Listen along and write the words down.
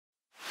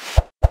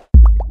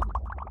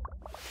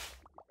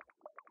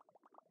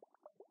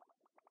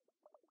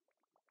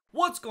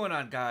What's going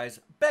on,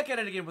 guys? Back at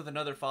it again with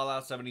another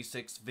Fallout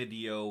 76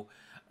 video.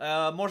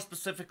 More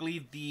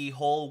specifically, the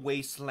whole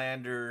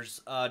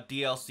Wastelanders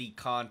DLC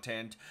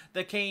content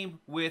that came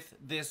with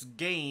this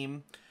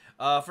game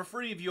for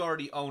free if you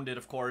already owned it,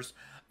 of course.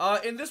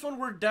 In this one,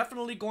 we're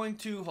definitely going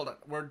to... Hold on.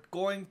 We're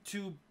going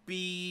to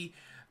be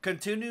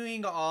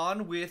continuing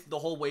on with the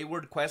whole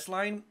Wayward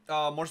questline.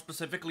 More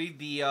specifically,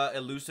 the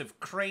elusive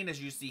crane, as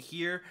you see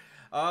here.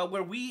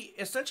 Where we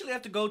essentially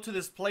have to go to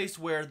this place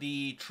where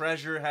the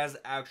treasure has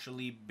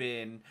actually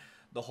been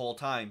the whole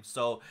time.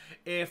 So,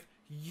 if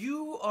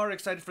you are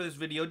excited for this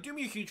video, do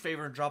me a huge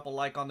favor and drop a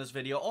like on this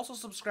video. Also,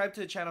 subscribe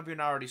to the channel if you're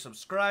not already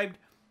subscribed,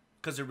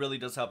 because it really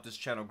does help this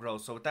channel grow.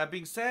 So, with that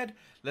being said,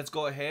 let's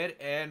go ahead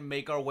and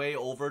make our way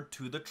over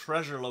to the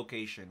treasure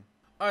location.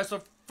 Alright,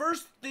 so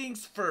first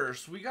things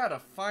first, we gotta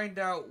find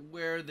out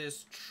where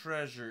this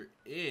treasure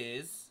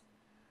is.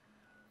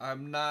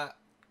 I'm not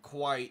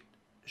quite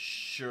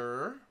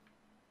sure.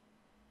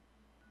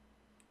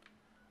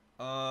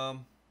 Let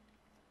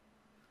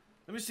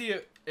me see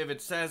if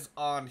it says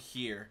on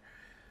here.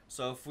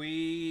 So if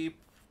we...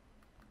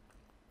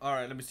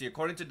 Alright, let me see.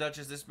 According to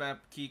Duchess, this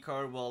map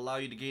keycard will allow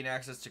you to gain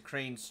access to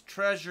Crane's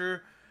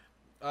treasure.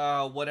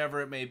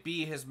 Whatever it may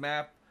be. His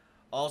map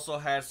also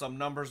has some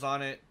numbers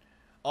on it.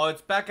 Oh,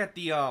 it's back at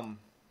the, if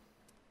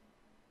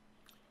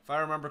I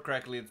remember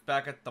correctly, it's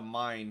back at the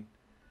mine.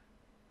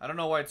 I don't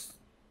know why it's...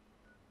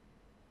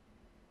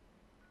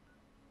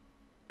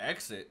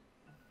 Exit.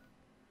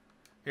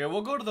 Here,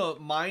 we'll go to the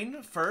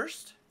mine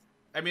first.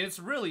 I mean, it's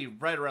really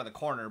right around the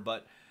corner,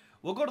 but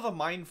we'll go to the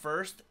mine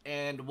first,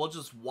 and we'll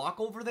just walk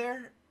over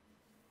there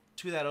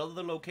to that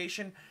other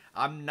location.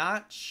 I'm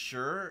not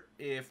sure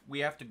if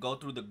we have to go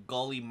through the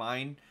gully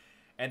mine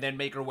and then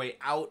make our way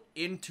out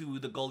into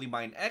the gully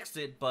mine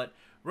exit, but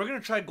we're going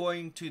to try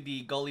going to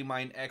the gully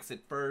mine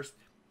exit first,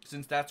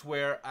 since that's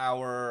where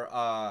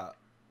our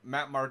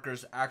map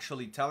marker's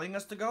actually telling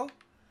us to go.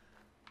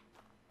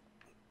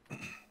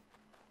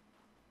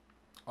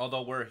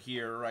 Although we're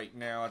here right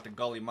now at the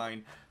gully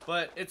mine.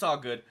 But it's all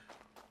good.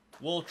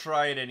 We'll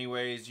try it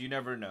anyways. You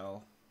never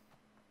know.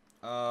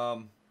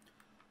 So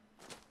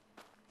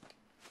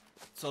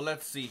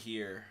let's see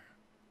here.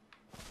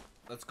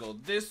 Let's go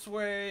this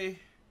way.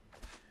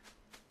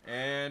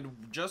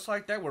 And just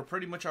like that, we're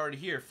pretty much already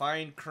here.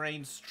 Find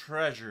Crane's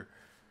treasure.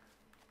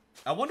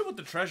 I wonder what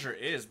the treasure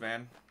is,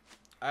 man.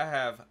 I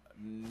have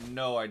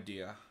no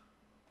idea.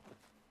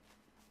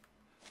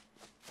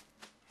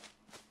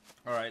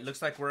 Alright,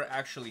 looks like we're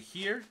actually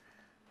here.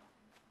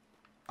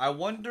 I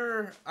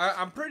wonder...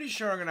 I'm pretty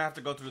sure I'm going to have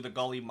to go through the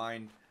gully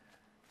mine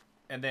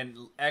and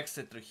then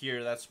exit through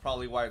here. That's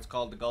probably why it's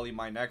called the gully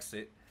mine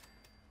exit.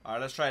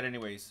 Alright, let's try it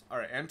anyways.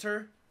 Alright,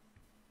 enter.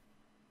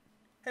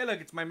 Hey,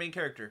 look, it's my main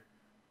character.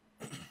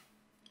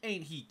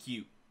 Ain't he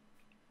cute?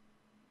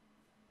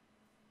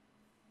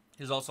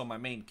 He's also my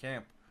main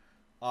camp,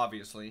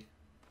 obviously.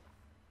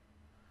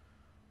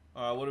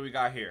 What do we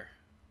got here?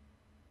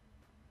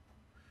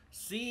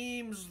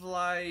 Seems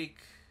like...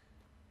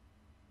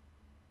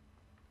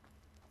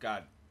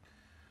 God.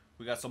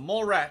 We got some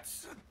mole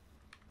rats.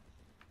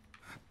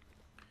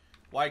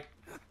 Why?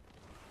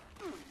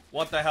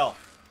 What the hell?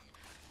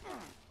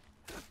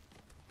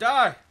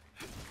 Die!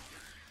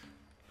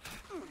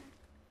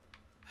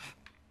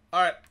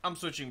 Alright, I'm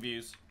switching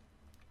views.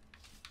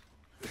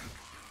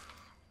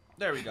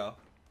 There we go.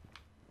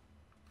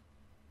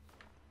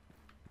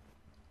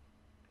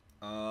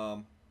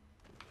 Oh,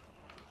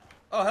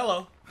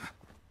 hello.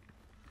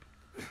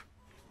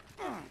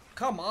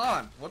 Come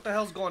on. What the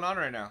hell's going on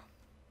right now?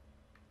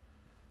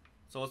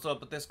 So what's up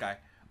with this guy?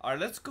 Alright,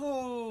 let's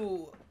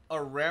go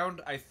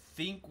around. I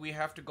think we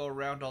have to go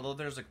around, although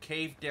there's a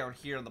cave down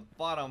here on the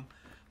bottom.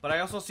 But I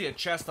also see a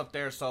chest up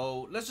there,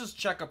 so let's just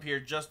check up here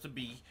just to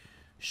be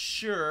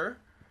sure.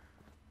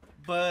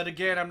 But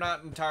again, I'm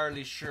not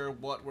entirely sure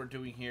what we're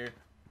doing here.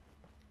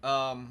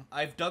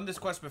 I've done this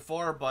quest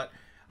before, but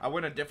I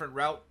went a different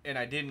route and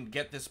I didn't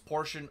get this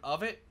portion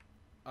of it.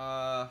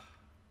 Look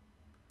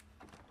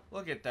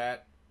at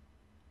that.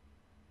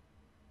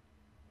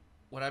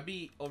 Would I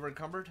be over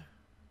encumbered?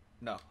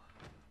 No.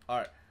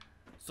 Alright.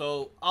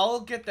 So, I'll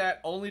get that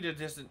only to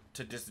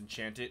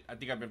disenchant it. I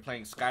think I've been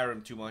playing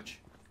Skyrim too much.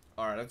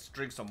 Alright, let's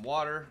drink some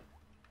water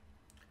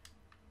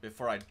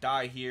before I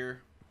die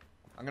here.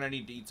 I'm gonna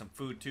need to eat some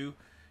food too.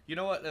 You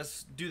know what?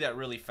 Let's do that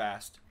really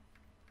fast.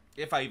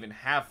 If I even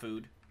have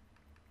food.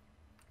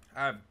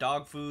 I have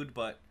dog food,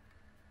 but...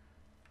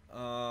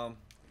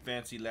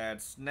 Fancy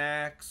lad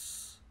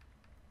snacks.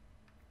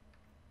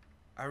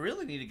 I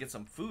really need to get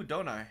some food,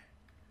 don't I?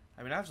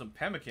 I mean, I have some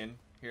pemmican.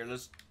 Here,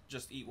 let's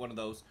just eat one of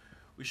those.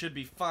 We should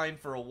be fine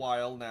for a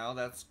while now.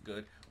 That's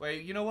good.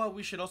 Wait, you know what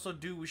we should also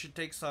do? We should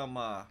take some,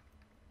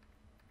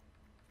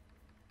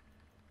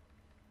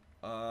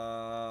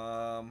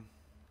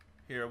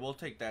 here, we'll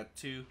take that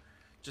too.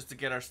 Just to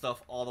get our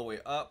stuff all the way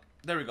up.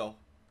 There we go.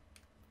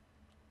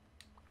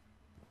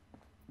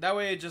 That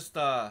way it just,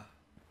 our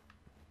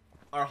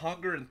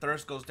hunger and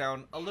thirst goes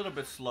down a little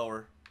bit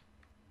slower.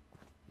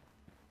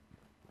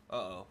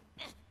 Uh-oh.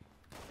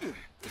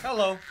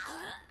 Hello.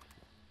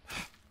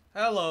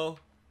 Hello.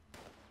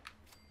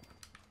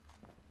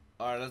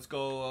 Alright, let's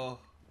go.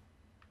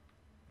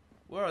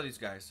 Where are these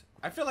guys?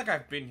 I feel like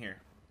I've been here.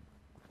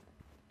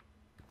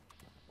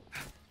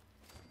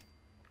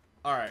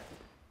 Alright.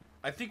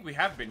 I think we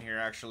have been here,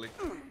 actually.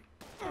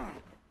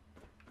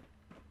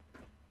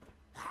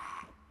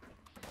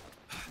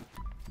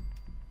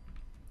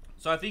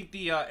 So I think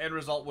the end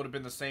result would have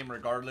been the same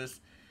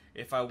regardless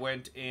if I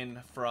went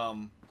in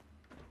from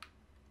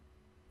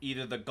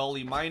either the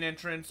gully mine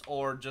entrance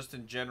or just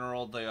in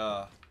general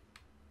the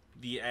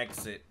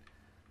exit.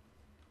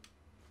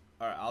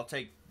 Alright, I'll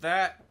take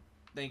that.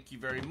 Thank you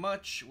very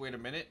much. Wait a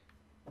minute.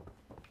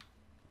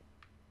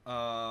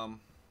 Can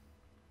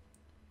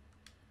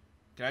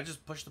I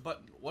just push the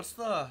button? What's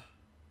the...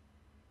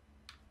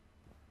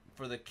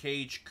 For the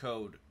cage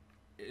code?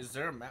 Is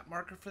there a map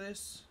marker for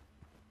this?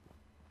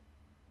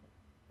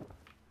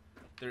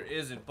 There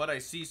isn't, but I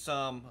see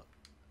some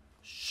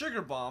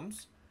sugar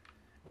bombs.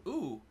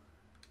 Ooh.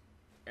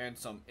 And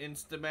some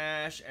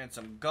Instamash and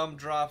some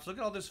gumdrops. Look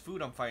at all this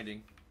food I'm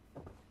finding.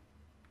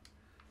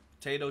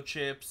 Potato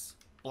chips,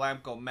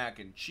 Blanco mac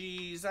and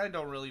cheese. I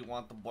don't really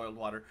want the boiled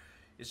water.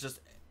 It's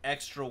just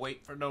extra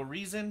weight for no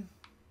reason.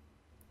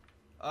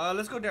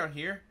 Let's go down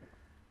here.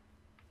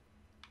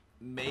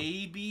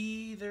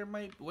 Maybe there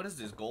might... What is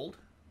this, gold?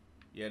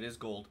 Yeah, it is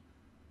gold.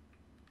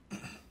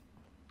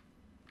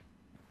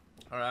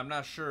 Alright, I'm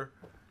not sure,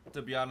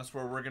 to be honest,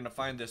 where we're going to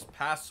find this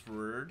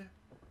password.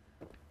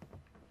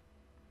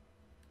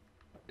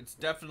 It's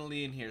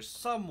definitely in here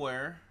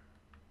somewhere.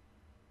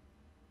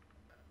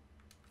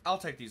 I'll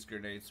take these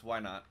grenades. Why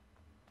not?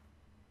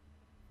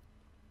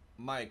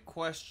 My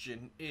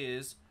question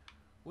is,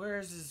 where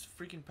is his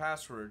freaking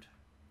password?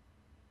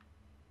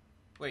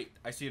 Wait,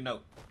 I see a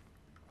note.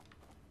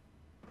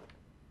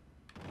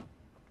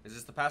 Is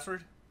this the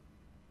password?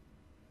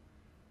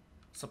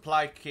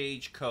 Supply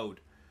cage code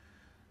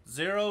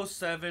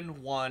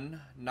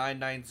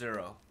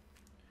 071990.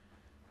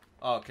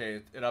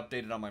 Okay, it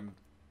updated on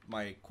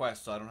my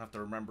quest, so I don't have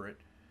to remember it.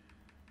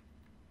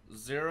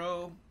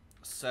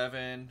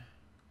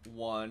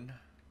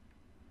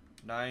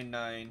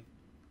 071990.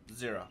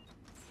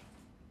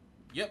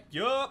 Yep,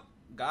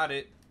 got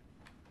it.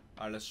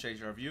 Alright, let's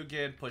change our view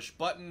again. Push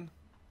button.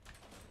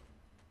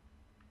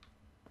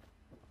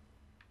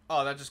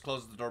 Oh, that just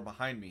closed the door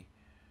behind me.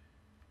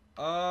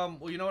 Well,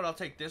 you know what? I'll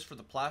take this for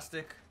the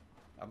plastic.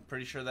 I'm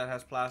pretty sure that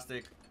has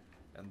plastic.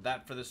 And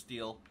that for the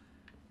steel.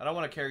 I don't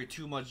want to carry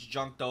too much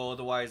junk, though.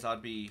 Otherwise,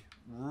 I'd be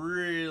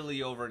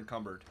really over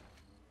encumbered.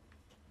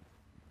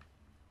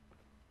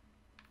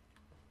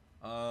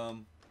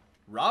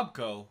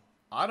 Robco.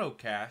 Auto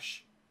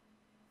cache.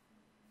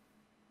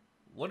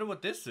 Wonder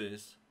what this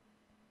is.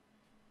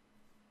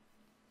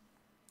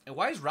 And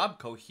why is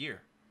Robco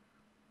here?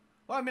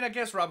 Well, I mean, I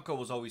guess Robco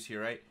was always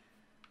here, right?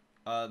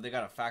 They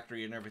got a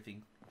factory and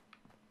everything.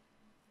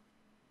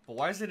 But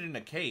why is it in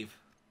a cave?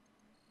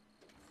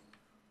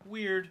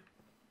 Weird.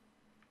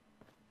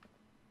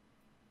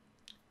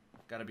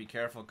 Gotta be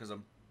careful, because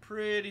I'm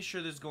pretty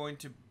sure there's going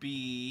to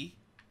be...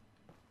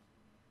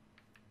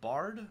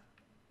 Bard?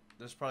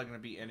 There's probably going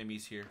to be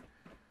enemies here.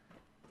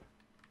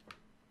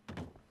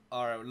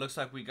 Alright, it looks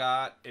like we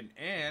got an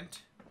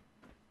ant.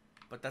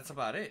 But that's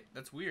about it.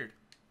 That's weird.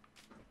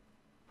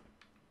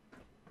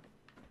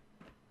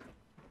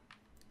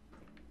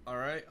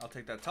 Alright, I'll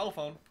take that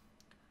telephone.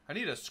 I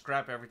need to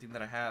scrap everything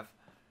that I have.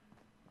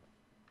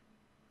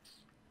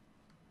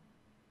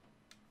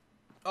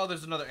 Oh,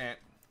 there's another ant.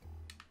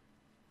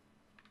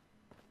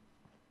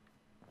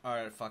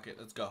 Alright, fuck it.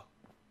 Let's go.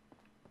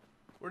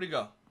 Where'd he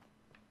go?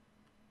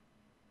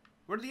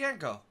 Where'd the ant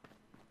go?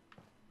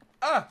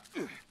 Ah!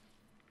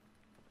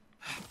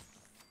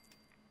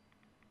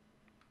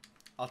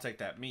 I'll take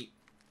that meat.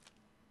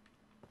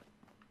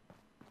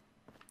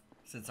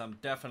 Since I'm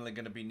definitely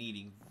going to be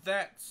needing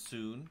that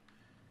soon.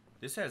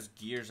 This has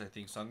gears, I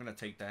think, so I'm going to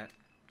take that.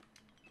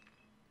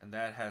 And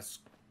that has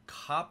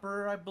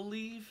copper, I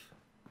believe.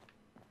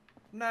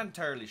 Not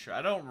entirely sure.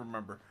 I don't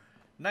remember.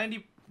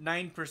 99%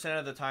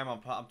 of the time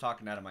I'm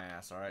talking out of my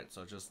ass, alright?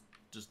 So just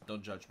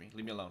don't judge me.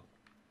 Leave me alone.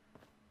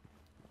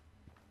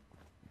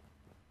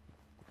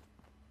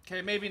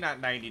 Okay, maybe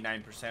not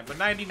 99%, but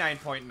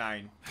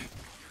 99.9.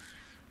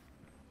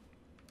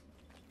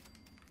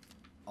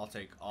 I'll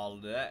take all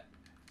of that.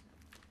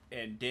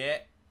 And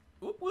that.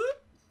 Whoop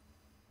whoop.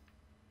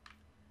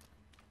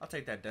 I'll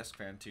take that desk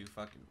fan too.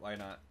 Fucking, why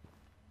not?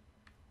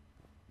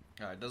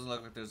 Alright, doesn't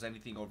look like there's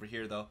anything over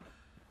here though.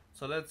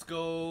 So let's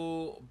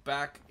go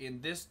back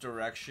in this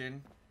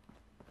direction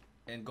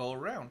and go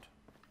around.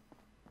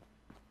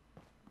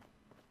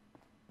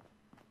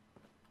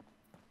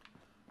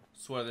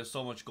 Swear there's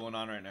so much going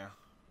on right now.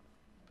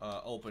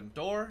 Open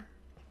door.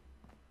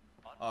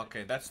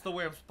 Okay, that's the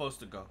way I'm supposed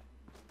to go.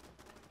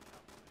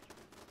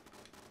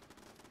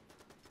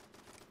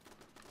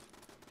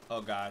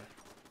 Oh god.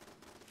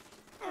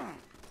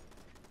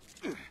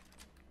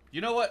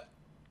 You know what?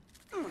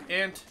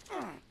 Ant,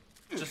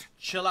 just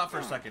chill out for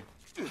a second.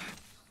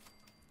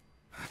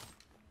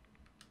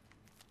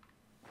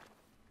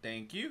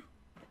 Thank you.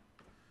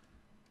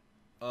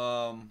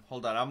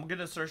 Hold on. I'm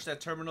gonna search that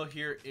terminal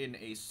here in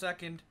a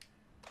second.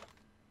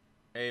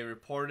 A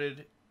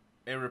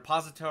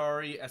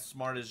repository as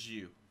smart as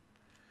you.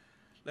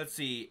 Let's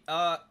see.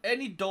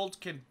 Any dolt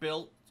can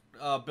build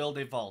a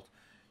vault.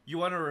 You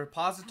want a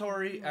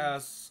repository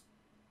as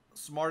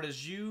smart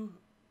as you?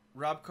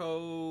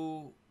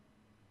 Robco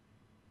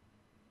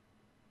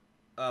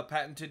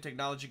patented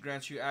technology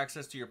grants you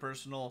access to your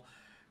personal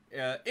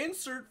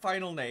insert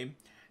final name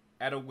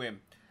at a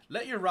whim.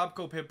 Let your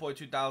Robco Pip-Boy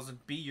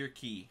 2000 be your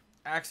key.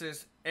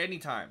 Access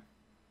anytime.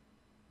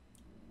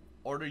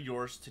 Order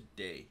yours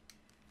today.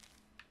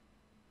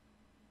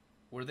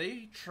 Were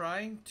they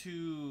trying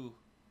to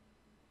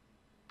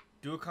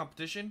do a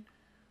competition?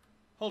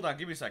 Hold on,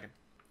 give me a second.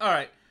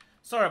 Alright,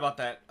 sorry about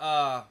that.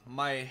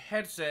 My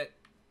headset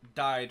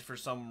died for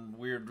some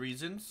weird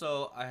reason,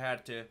 so I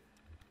had to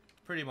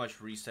pretty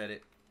much reset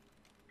it.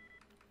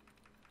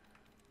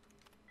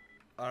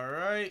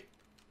 Alright.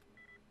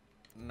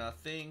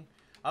 Nothing.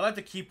 I like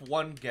to keep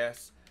one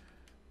guess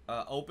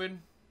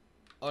open.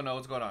 Oh no,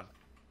 what's going on?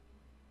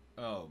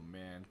 Oh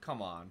man,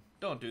 come on.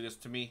 Don't do this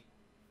to me.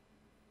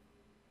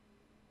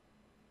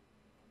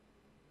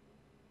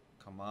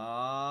 Come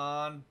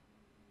on,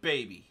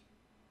 baby.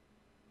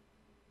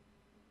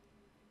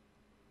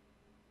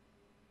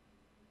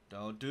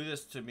 Don't do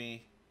this to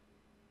me.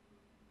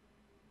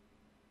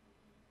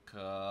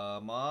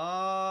 Come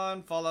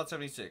on, Fallout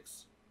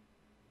 76.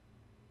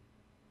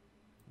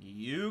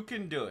 You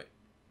can do it.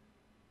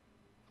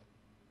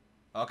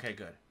 Okay,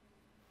 good.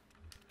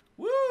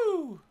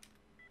 Woo!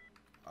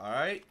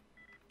 Alright.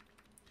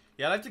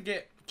 Yeah, I like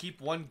to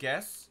keep one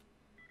guess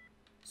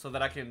so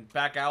that I can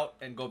back out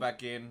and go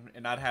back in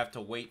and not have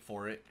to wait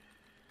for it.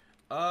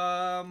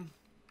 But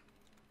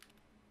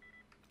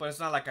it's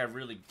not like I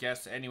really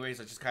guess anyways.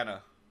 I just kind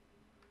of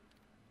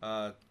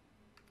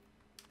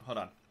hold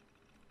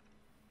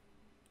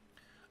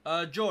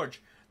on.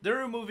 George,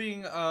 they're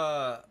moving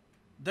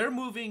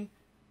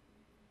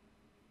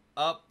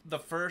up the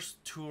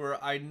first tour.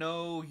 I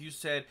know you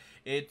said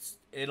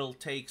it'll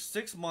take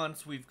 6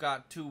 months. We've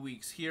got 2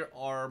 weeks. Here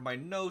are my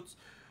notes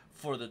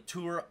for the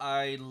tour.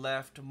 I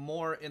left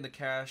more in the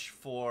cache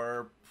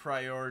for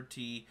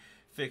priority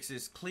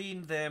fixes.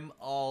 Clean them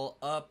all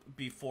up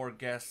before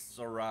guests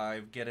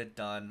arrive. Get it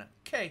done.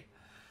 Okay.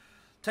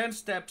 10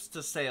 steps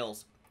to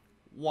sales.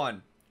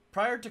 1.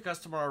 Prior to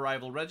customer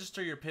arrival,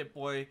 register your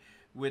Pip-Boy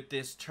with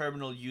this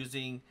terminal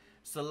using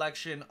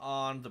selection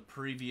on the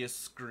previous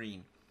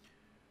screen.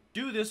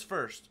 Do this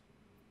first.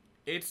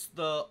 It's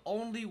the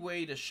only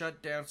way to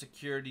shut down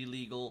security.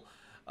 Legal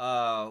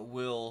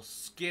will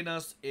skin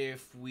us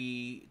if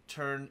we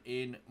turn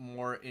in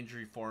more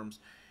injury forms.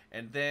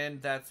 And then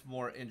that's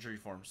more injury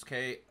forms.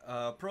 Okay.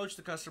 Approach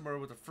the customer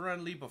with a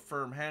friendly but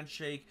firm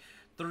handshake.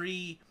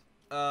 3.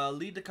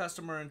 Lead the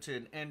customer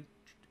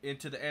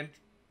into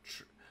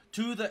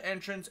the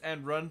entrance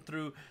and run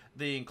through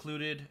the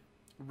included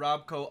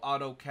Robco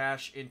Auto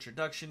Cache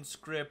introduction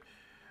script.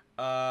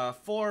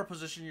 4.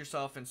 Position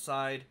yourself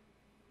inside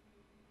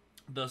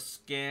the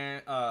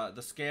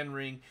scan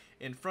ring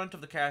in front of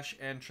the cache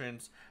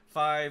entrance.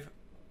 5.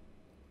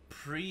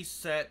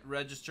 Preset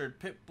registered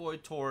Pip-Boy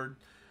toward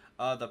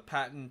the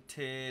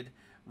patented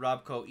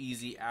Robco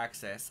Easy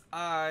Access.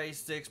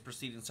 6.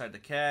 Proceed inside the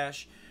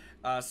cache.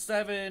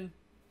 7.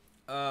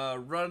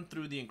 Run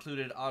through the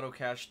included auto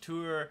cache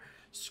tour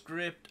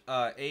script.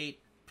 8.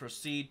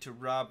 Proceed to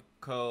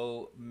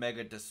Robco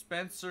Mega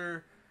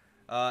Dispenser.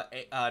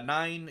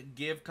 9.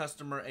 Give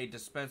customer a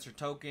dispenser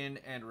token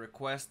and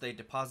request they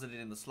deposit it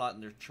in the slot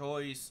in their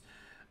choice.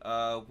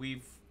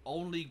 We've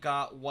only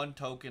got 1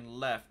 token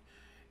left.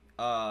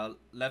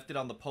 Left it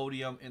on the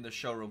podium in the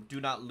showroom. Do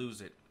not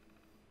lose it.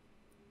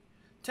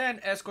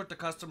 10. Escort the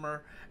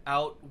customer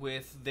out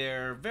with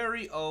their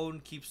very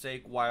own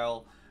keepsake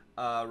while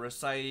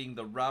reciting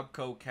the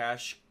Robco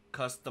Cache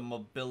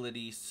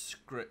customizability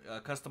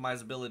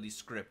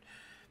script.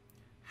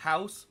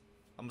 House,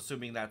 I'm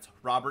assuming that's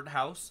Robert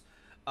House.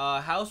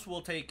 House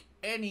will take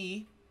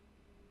any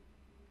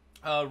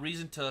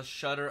reason to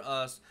shutter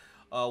us.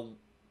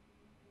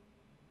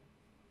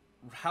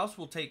 House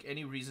will take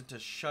any reason to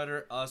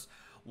shutter us.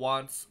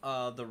 Wants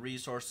the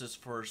resources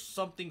for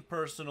something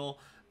personal.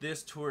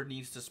 This tour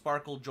needs to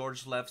sparkle.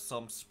 George left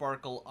some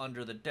sparkle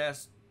under the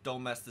desk.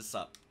 Don't mess this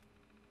up.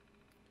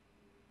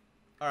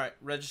 Alright,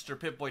 register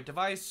Pip-Boy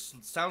device.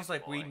 Sounds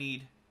like we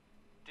need...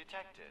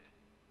 Detected.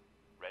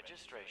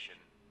 Registration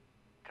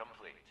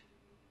complete.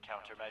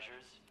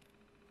 Countermeasures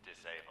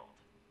disabled.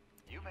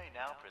 You may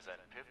now present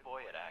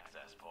Pip-Boy at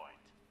access point.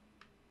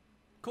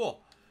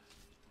 Cool.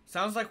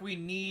 Sounds like we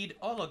need...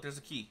 Oh, look, there's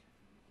a key.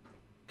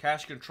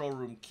 Cache control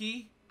room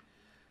key.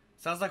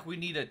 Sounds like we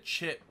need a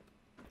chip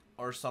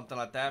or something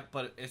like that.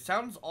 But it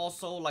sounds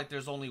also like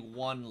there's only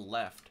 1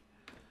 left,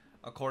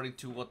 according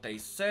to what they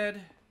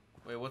said.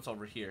 Wait, what's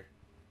over here?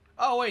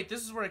 Oh, wait,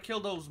 this is where I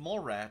killed those mole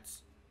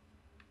rats.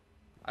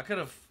 I could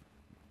have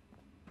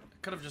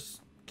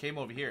just came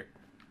over here.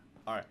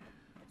 Alright.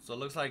 So it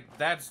looks like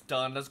that's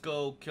done. Let's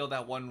go kill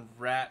that 1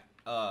 rat.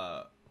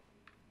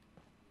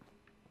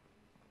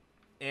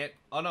 it.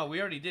 Oh no,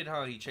 we already did,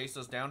 huh? He chased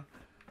us down.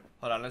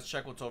 Hold on, let's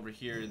check what's over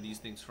here in these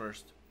things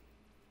first.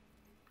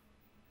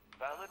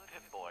 Valid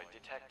Pip-Boy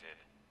detected.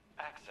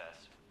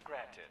 Access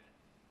granted.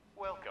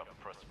 Welcome,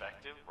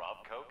 prospective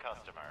Robco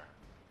customer.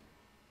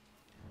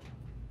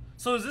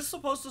 So is this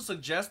supposed to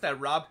suggest that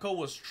Robco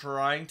was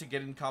trying to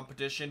get in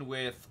competition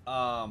with,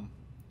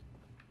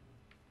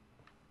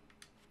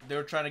 they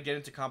were trying to get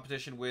into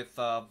competition with,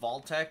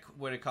 Vaultec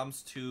when it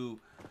comes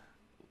to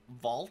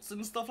vaults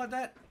and stuff like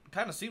that?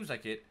 Kind of seems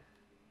like it.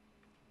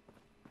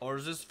 Or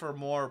is this for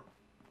more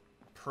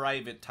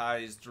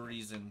privatized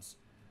reasons?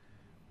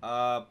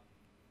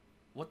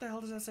 What the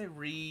hell does that say?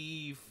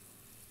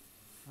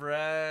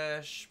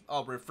 Refreshments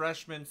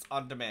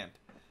on demand.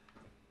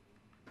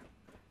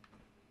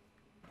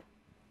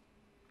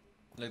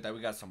 Look at that,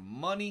 we got some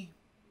money.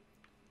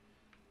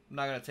 I'm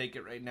not gonna take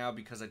it right now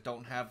because I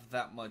don't have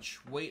that much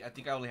weight. I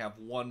think I only have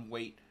one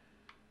weight,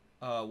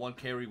 one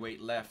carry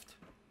weight left.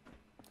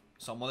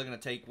 So I'm only gonna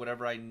take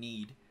whatever I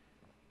need.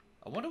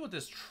 I wonder what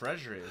this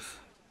treasure is.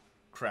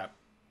 Crap.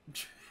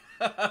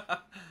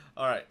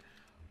 Alright.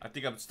 I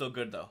think I'm still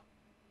good though.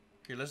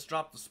 Here, let's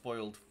drop the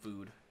spoiled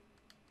food.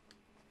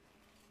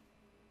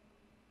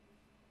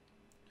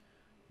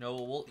 No,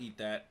 we'll eat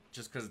that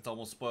just because it's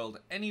almost spoiled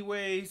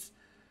anyways.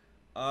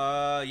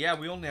 Yeah,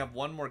 we only have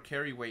one more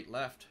carry weight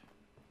left.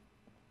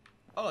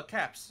 Oh, look,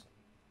 caps.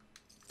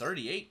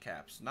 38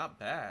 caps. Not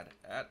bad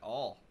at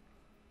all.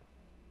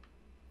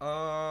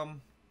 I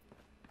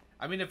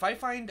mean, if I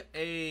find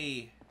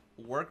a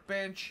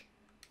workbench,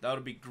 that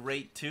would be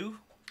great too.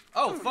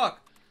 Oh,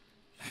 fuck.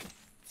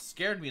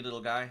 Scared me,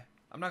 little guy.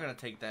 I'm not gonna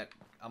take that.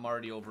 I'm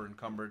already over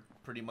encumbered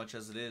pretty much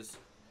as it is.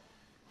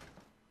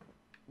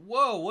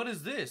 Whoa, what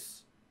is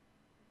this?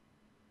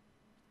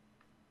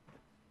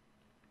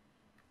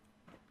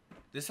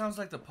 This sounds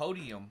like the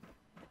podium.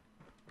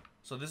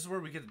 So this is where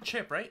we get the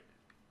chip, right?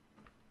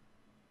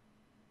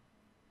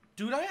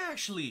 Dude, I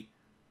actually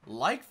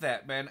like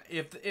that, man.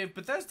 If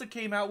Bethesda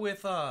came out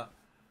with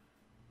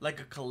like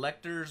a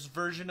collector's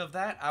version of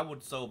that, I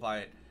would so buy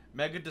it.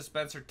 Mega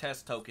dispenser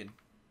test token.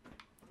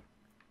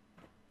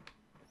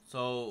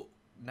 So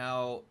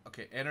now,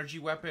 okay, energy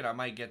weapon, I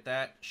might get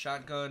that.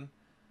 Shotgun,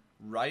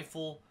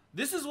 rifle.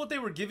 This is what they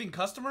were giving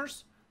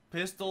customers.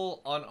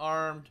 Pistol,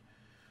 unarmed,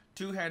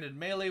 two-handed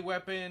melee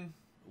weapon,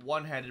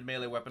 one-handed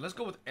melee weapon. Let's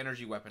go with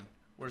energy weapon.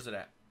 Where's it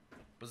at?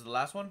 Was it the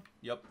last one?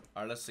 Yep.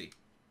 All right, let's see.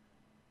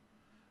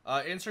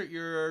 Insert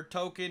your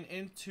token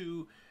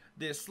into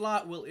this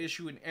slot. Will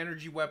issue an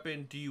energy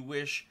weapon. Do you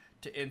wish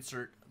to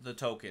insert the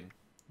token?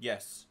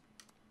 Yes.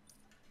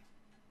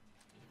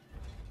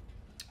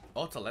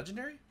 Oh, it's a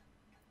legendary?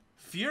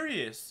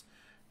 Furious.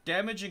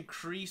 Damage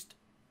increased.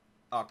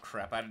 Oh,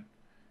 crap.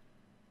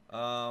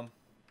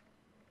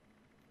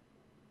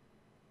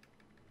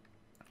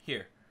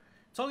 Here.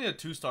 It's only a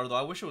 2-star, though.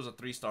 I wish it was a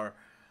 3-star.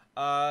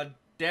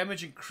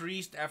 Damage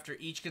increased after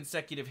each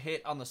consecutive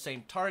hit on the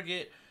same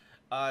target.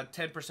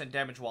 10%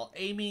 damage while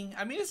aiming.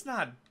 I mean, it's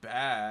not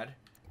bad.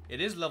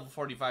 It is level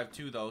 45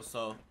 too, though,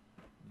 so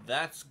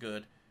that's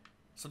good.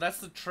 So that's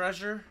the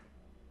treasure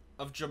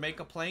of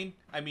Jamaica Plain.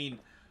 I mean,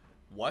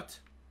 what?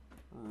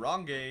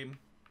 Wrong game.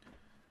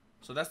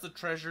 So that's the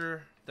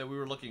treasure that we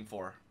were looking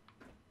for.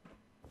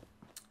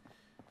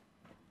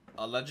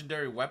 A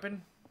legendary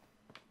weapon.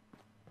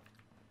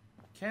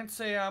 Can't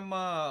say I'm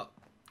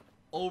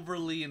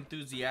overly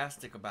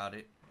enthusiastic about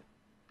it.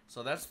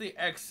 So that's the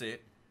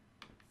exit.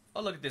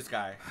 Oh, look at this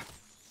guy.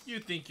 You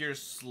think you're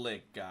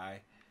slick,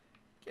 guy.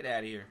 Get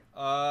out of here.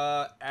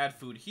 Add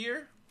food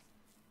here.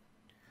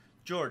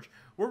 George,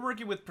 we're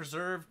working with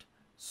preserved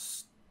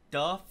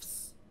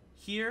stuffs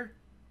here.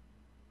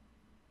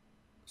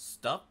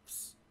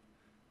 Stuffs?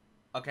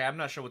 Okay, I'm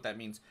not sure what that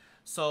means.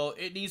 So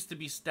it needs to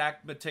be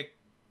stacked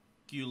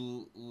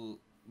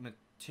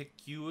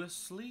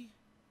meticulously.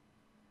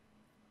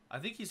 I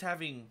think he's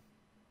having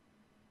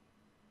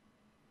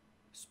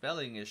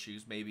spelling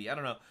issues, maybe. I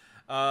don't know.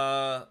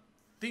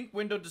 Think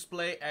window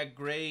display at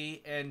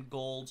gray and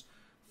golds.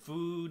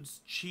 Foods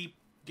cheap.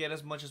 Get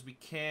as much as we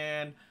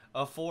can.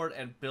 Afford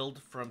and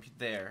build from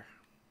there.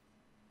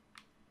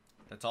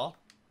 That's all?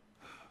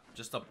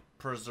 Just a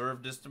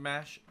preserve this to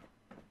mash.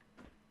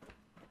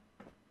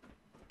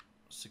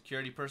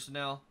 Security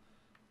personnel.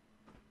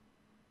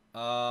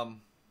 Add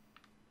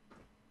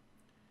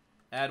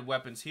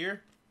weapons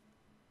here.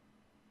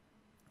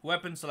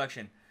 Weapon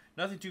selection.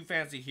 Nothing too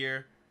fancy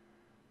here.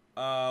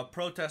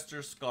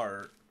 Protester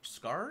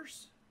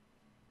scars?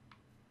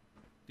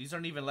 These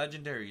aren't even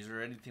legendaries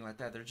or anything like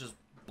that. They're just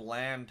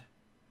bland.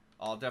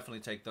 I'll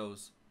definitely take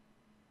those.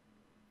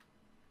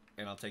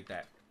 And I'll take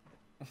that.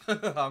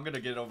 I'm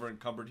gonna get over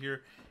encumbered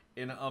here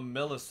in a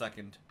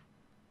millisecond.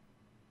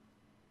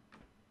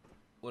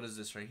 What is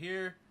this right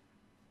here?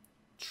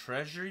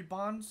 Treasury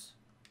bonds?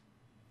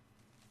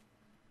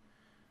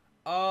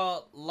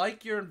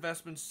 Like your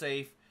investment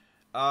safe.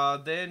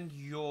 Then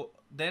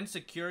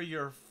secure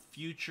your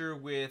future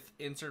with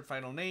insert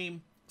final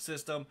name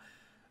system.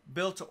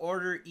 Built to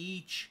order.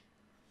 Each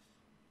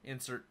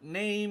insert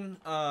name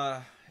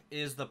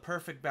is the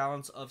perfect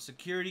balance of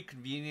security,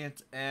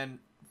 convenience, and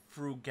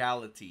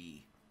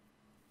frugality.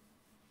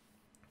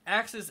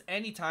 Access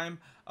any time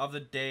of the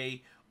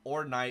day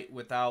or night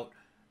without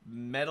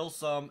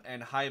meddlesome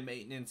and high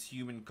maintenance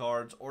human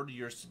guards. Order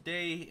yours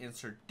today.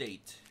 Insert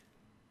date.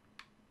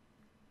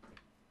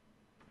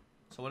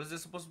 So what is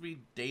this supposed to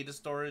be? Data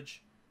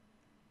storage?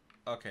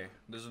 Okay,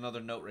 there's another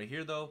note right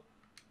here though.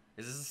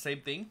 Is this the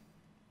same thing?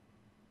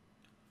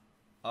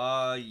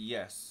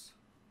 Yes.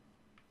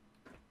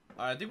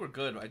 I think we're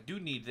good. I do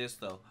need this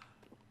though.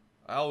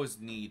 I always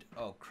need...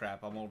 Oh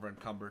crap, I'm over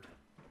encumbered.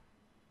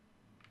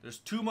 There's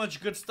too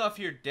much good stuff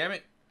here, damn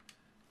it.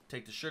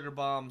 Take the sugar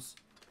bombs.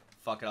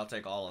 Fuck it, I'll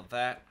take all of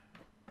that.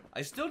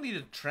 I still need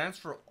to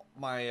transfer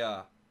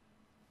my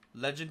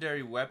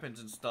legendary weapons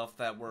and stuff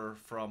that were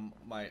from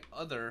my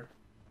other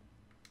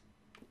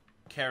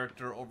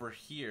character over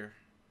here.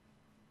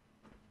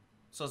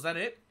 So is that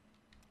it?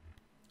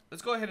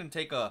 Let's go ahead and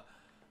take a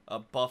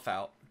buff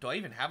out. Do I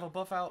even have a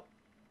buff out?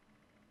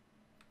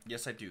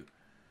 Yes, I do.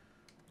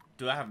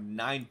 Do I have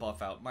 9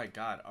 buff out? My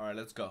god. Alright,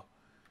 let's go.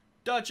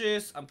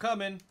 Duchess, I'm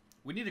coming.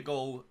 We need to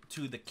go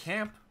to the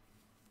camp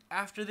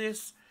after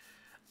this.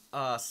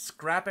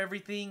 Scrap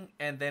everything.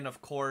 And then,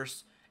 of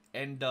course,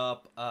 end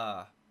up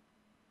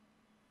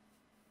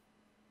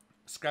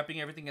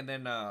scrapping everything. And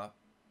then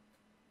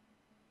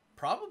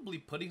probably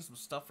putting some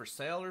stuff for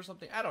sale or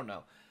something. I don't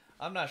know.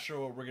 I'm not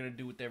sure what we're going to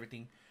do with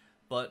everything.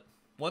 But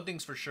one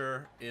thing's for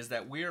sure is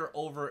that we're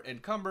over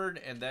encumbered.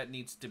 And that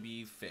needs to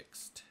be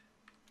fixed.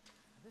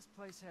 This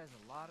place has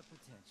a lot of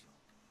potential.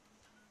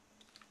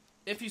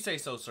 If you say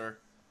so, sir.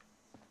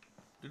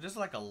 Dude, there's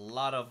like a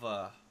lot of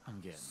I'm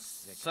getting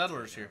sick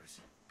settlers here.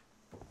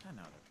 I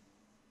know.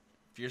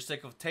 If you're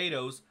sick of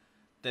potatoes,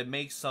 then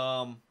make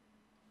some,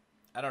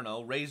 I don't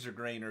know, razor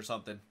grain or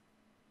something.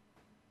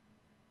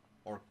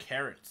 Or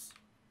carrots.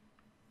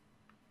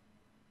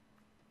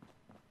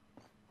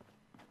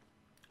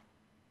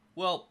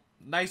 Well,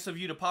 nice of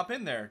you to pop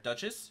in there,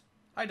 Duchess.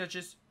 Hi,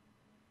 Duchess.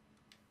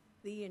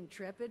 The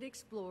intrepid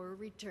explorer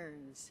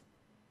returns.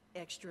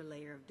 Extra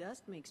layer of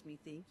dust makes me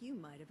think you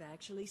might have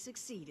actually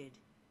succeeded.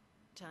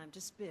 Time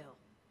to spill.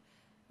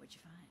 What'd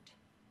you find?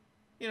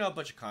 You know, a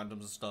bunch of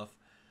condoms and stuff.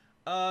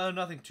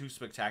 Nothing too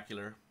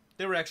spectacular.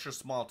 They were extra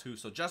small too,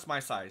 so just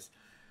my size.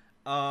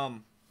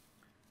 Let's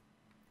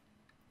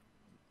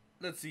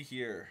see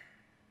here.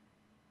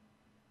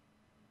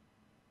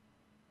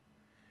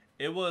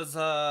 It was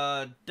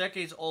a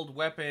decades old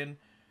weapon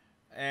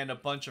and a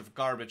bunch of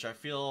garbage. I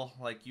feel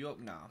like you...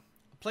 No.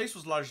 The place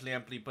was largely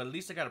empty, but at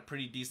least I got a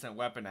pretty decent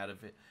weapon out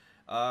of it.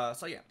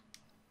 So yeah.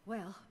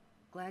 Well,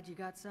 glad you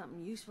got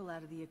something useful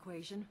out of the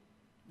equation.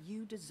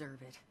 You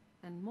deserve it.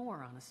 And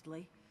more,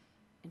 honestly.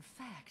 In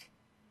fact,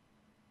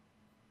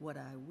 what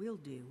I will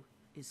do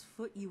is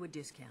foot you a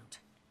discount.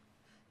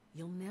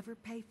 You'll never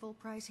pay full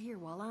price here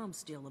while I'm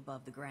still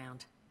above the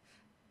ground.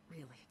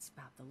 Really, it's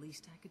about the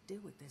least I could do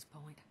at this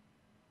point.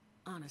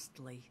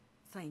 Honestly,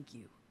 thank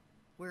you.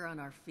 We're on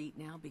our feet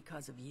now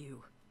because of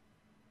you.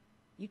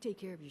 You take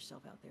care of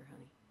yourself out there,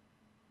 honey.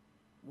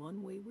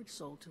 One wayward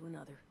soul to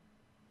another.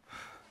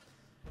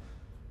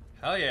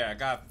 Hell yeah, I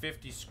got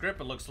 50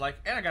 script, it looks like,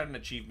 and I got an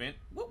achievement.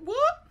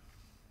 What?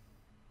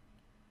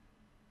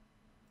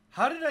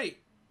 How did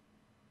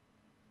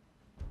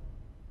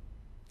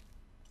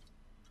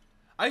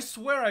I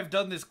swear I've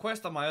done this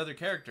quest on my other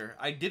character.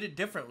 I did it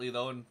differently,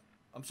 though, and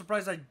I'm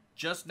surprised I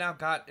just now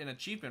got an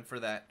achievement for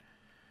that.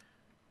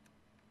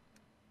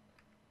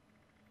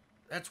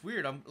 That's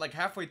weird. I'm like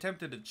halfway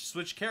tempted to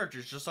switch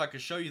characters just so I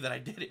could show you that I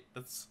did it.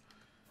 That's...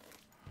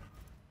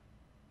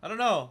 I don't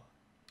know.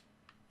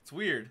 It's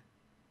weird.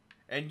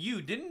 And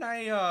you, didn't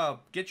I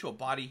get you a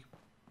body?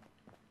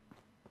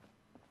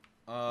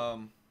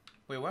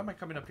 Wait, what am I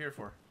coming up here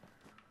for?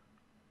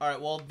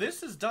 Alright, well,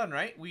 this is done,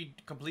 right? We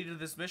completed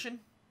this mission.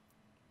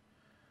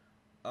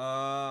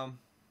 I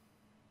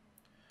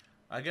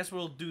guess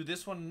we'll do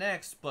this one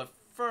next, but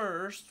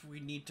first we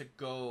need to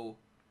go...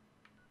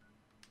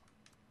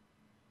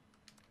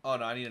 Oh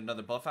no, I need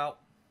another buff out.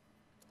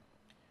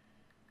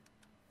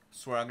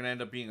 Swear I'm gonna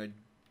end up being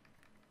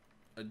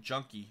a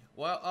junkie.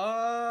 Well,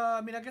 I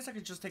mean, I guess I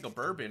could just take a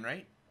bourbon,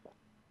 right?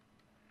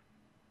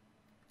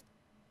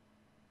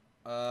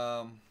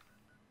 I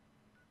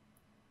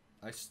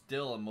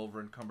still am over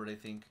encumbered, I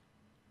think.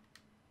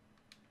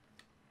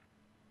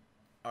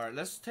 Alright,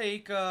 let's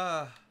take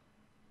a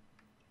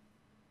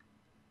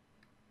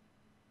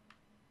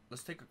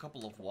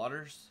couple of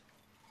waters.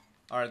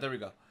 Alright, there we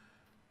go.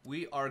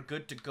 We are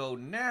good to go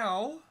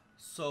now.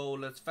 So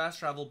let's fast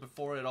travel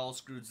before it all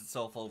screws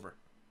itself over.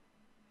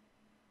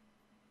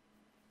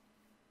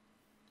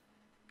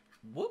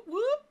 Whoop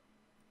whoop.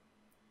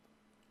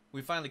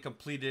 We finally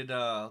completed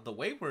the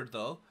Wayward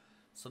though.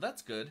 So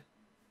that's good.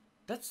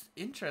 That's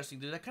interesting,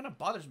 dude. That kind of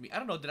bothers me. I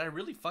don't know. Did I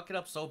really fuck it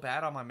up so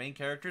bad on my main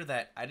character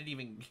that I didn't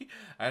even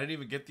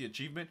get the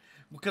achievement?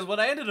 Because what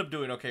I ended up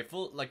doing, okay,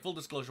 full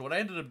disclosure, what I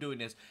ended up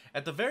doing is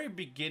at the very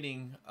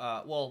beginning,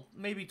 well,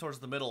 maybe towards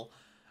the middle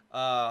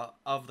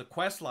of the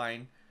quest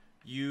line,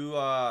 you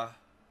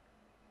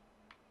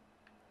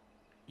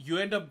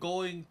end up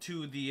going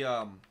to the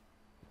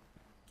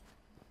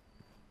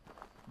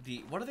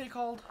the, what are they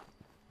called?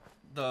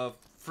 The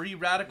Free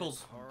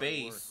Radicals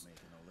base.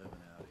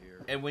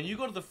 And when you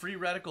go to the Free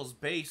Radicals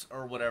base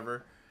or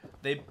whatever,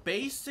 they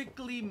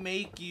basically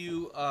make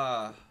you,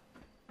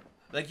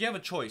 like, you have a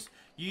choice.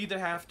 You either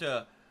have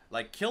to,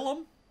 like, kill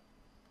them,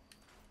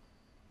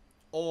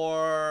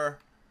 or,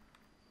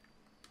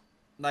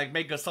 like,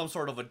 make some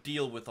sort of a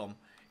deal with them.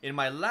 In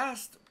my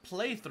last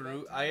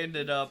playthrough, I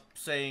ended up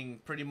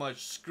saying pretty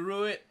much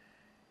screw it,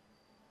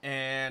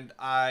 and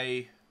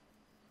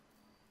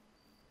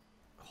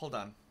hold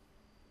on.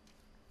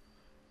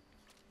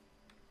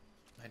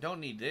 I don't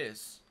need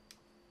this.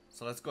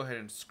 So let's go ahead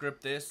and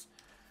script this.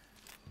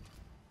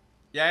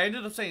 Yeah, I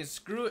ended up saying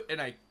screw it, and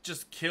I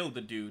just killed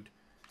the dude.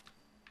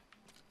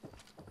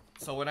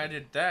 So when I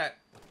did that...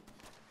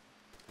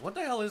 What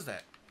the hell is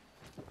that?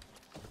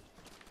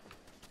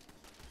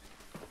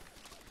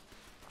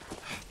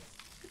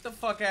 Get the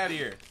fuck out of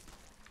here.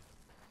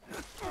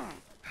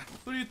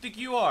 Who do you think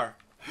you are?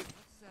 What's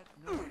that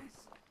noise?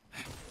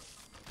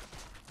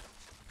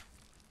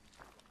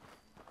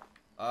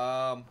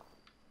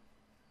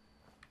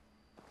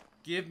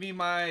 Give me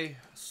my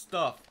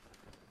stuff.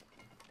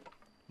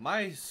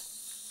 My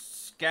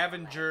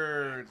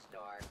scavenger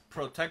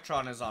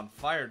protectron is on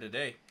fire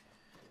today.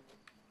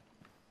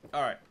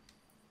 Alright.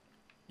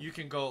 You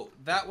can go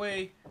that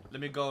way. Let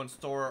me go and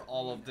store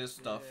all of this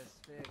stuff.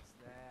 Fix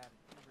that.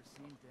 Never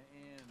seemed to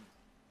end.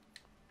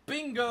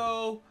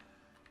 Bingo!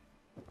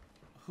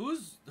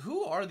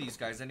 Who are these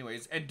guys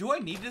anyways? And do I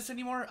need this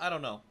anymore? I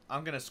don't know.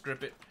 I'm gonna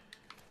script it.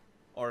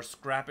 Or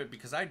scrap it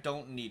because I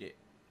don't need it.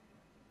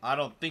 I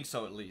don't think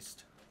so, at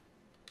least.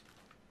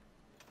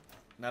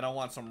 And I don't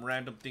want some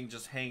random thing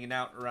just hanging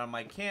out around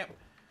my camp.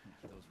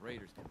 If those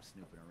raiders come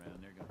snooping around,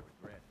 they're gonna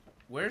regret it.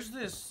 Where's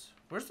this?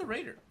 Where's the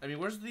raider? I mean,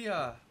 where's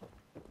the,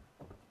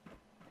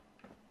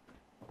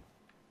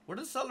 where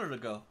did the seller to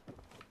go?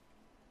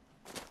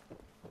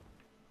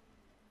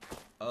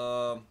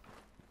 Oh,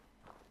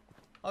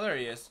 there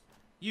he is.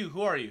 You,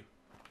 who are you?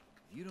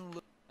 You don't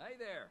look. Hey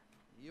there.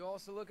 You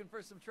also looking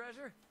for some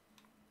treasure?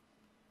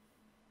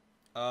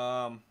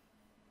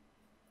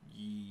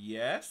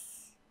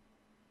 Yes?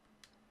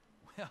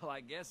 Well,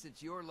 I guess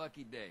it's your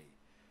lucky day.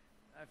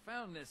 I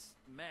found this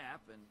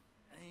map, and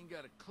I ain't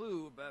got a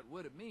clue about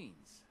what it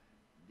means.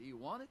 Do you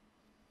want it?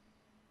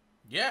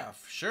 Yeah,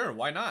 sure,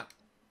 why not?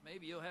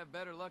 Maybe you'll have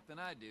better luck than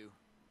I do.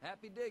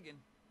 Happy digging.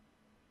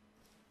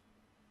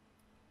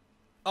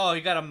 Oh,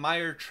 you got a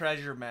Meyer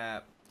treasure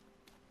map.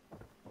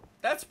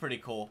 That's pretty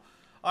cool.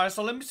 Alright,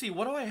 so let me see.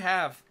 What do I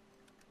have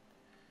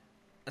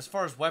as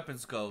far as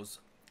weapons goes?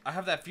 I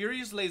have that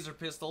Furious laser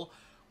pistol,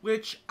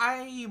 which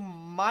I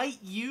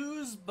might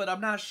use, but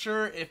I'm not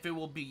sure if it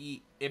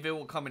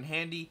will come in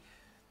handy.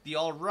 The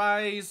All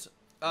Rise,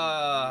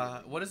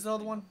 what is the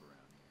other one?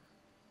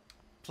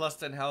 Plus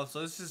 10 health.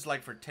 So this is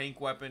like for tank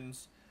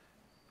weapons.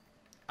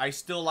 I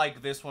still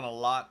like this one a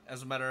lot,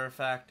 as a matter of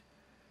fact.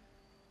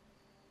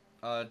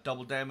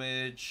 Double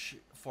damage,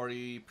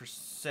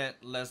 40%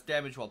 less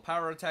damage while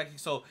power attacking.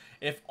 So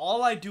if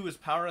all I do is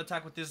power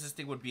attack with this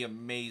thing would be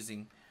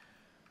amazing.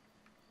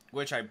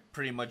 Which I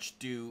pretty much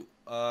do,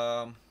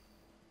 kind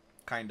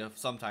of,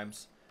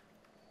 sometimes.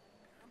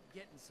 I'm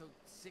getting so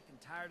sick and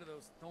tired of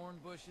those thorn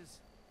bushes.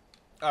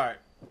 Alright,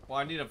 well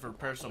I need to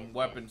repair some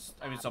weapons,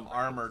 I mean some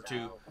armor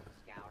too.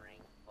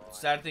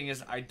 Sad thing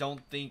is, I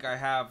don't think I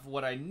have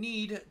what I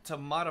need to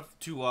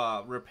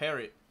repair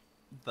it,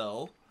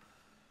 though.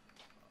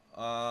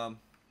 Let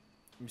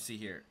me see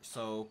here.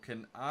 So,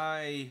 can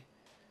I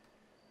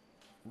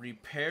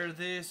repair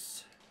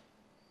this?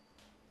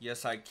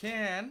 Yes, I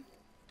can.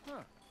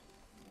 Huh.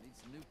 Need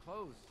some new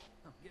clothes.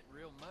 I'm getting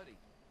real muddy.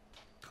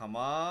 Come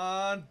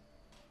on.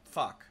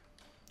 Fuck.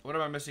 What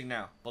am I missing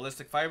now?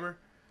 Ballistic fiber?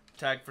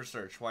 Tag for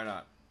search. Why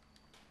not?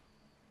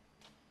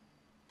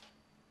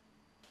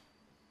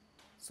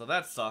 So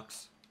that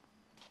sucks.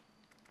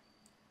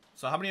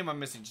 So how many am I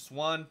missing? Just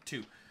 1,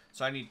 2.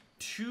 So I need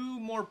 2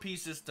 more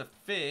pieces to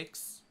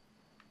fix.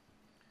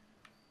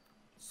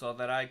 So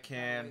that I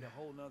can... Wait a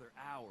whole nother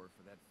hour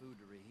for that food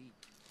to reheat.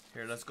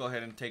 Here, let's go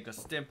ahead and take a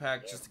stim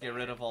pack just to get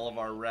rid of all of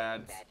our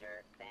rads.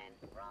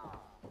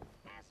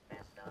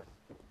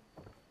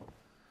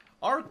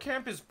 Our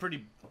camp is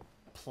pretty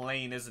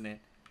plain, isn't it?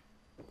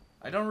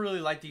 I don't really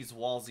like these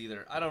walls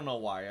either. I don't know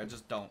why. I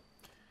just don't.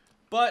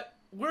 But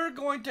we're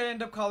going to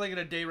end up calling it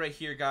a day right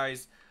here,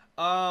 guys.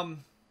 I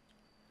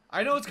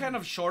know it's kind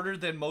of shorter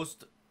than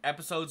most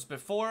episodes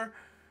before,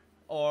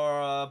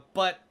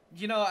 but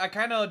you know, I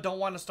kind of don't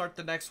want to start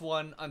the next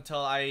one until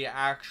I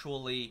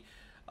actually,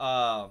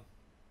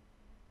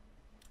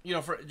 you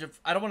know,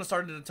 I don't want to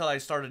start it until I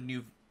start a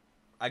new,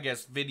 I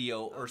guess,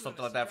 video or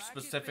something like that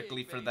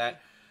specifically for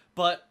that.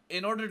 But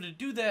in order to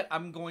do that,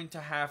 I'm going to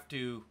have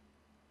to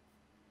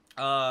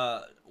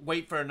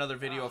wait for another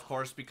video, of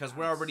course, because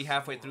we're already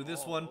halfway through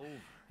this one,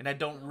 and I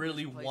don't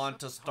really want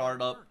to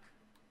start up.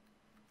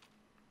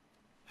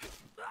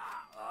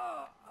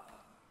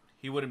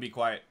 He wouldn't be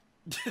quiet.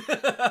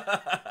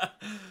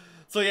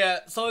 So yeah,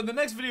 so in the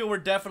next video, we're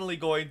definitely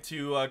going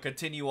to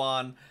continue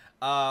on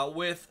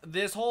with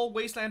this whole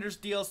Wastelanders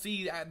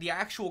DLC, the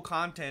actual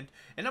content.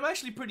 And I'm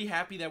actually pretty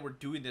happy that we're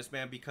doing this,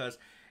 man, because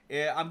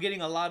I'm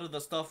getting a lot of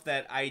the stuff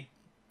that I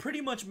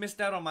pretty much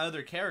missed out on my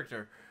other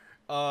character.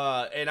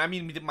 And I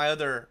mean my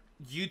other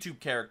YouTube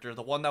character,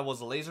 the one that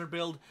was a laser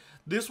build.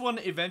 This one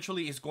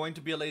eventually is going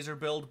to be a laser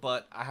build,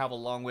 but I have a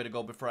long way to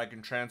go before I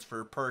can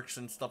transfer perks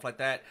and stuff like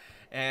that,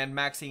 and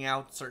maxing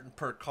out certain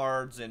perk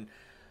cards and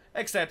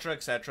etc,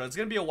 etc. It's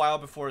going to be a while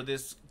before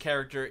this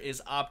character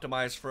is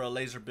optimized for a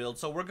laser build,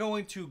 so we're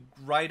going to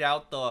write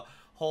out the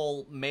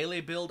whole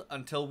melee build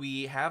until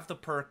we have the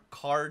perk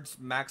cards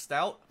maxed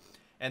out,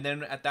 and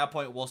then at that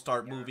point we'll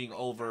start moving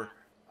over,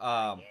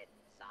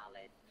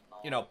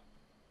 you know,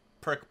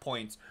 perk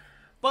points.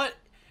 But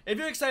if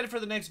you're excited for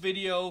the next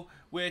video,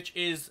 which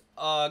is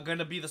going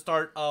to be the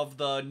start of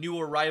the New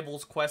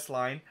Arrivals quest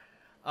line,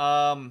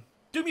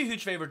 do me a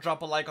huge favor,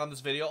 drop a like on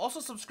this video. Also,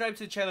 subscribe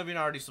to the channel if you're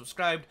not already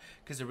subscribed,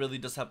 because it really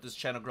does help this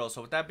channel grow.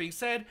 So with that being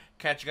said,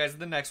 catch you guys in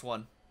the next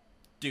one.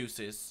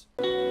 Deuces.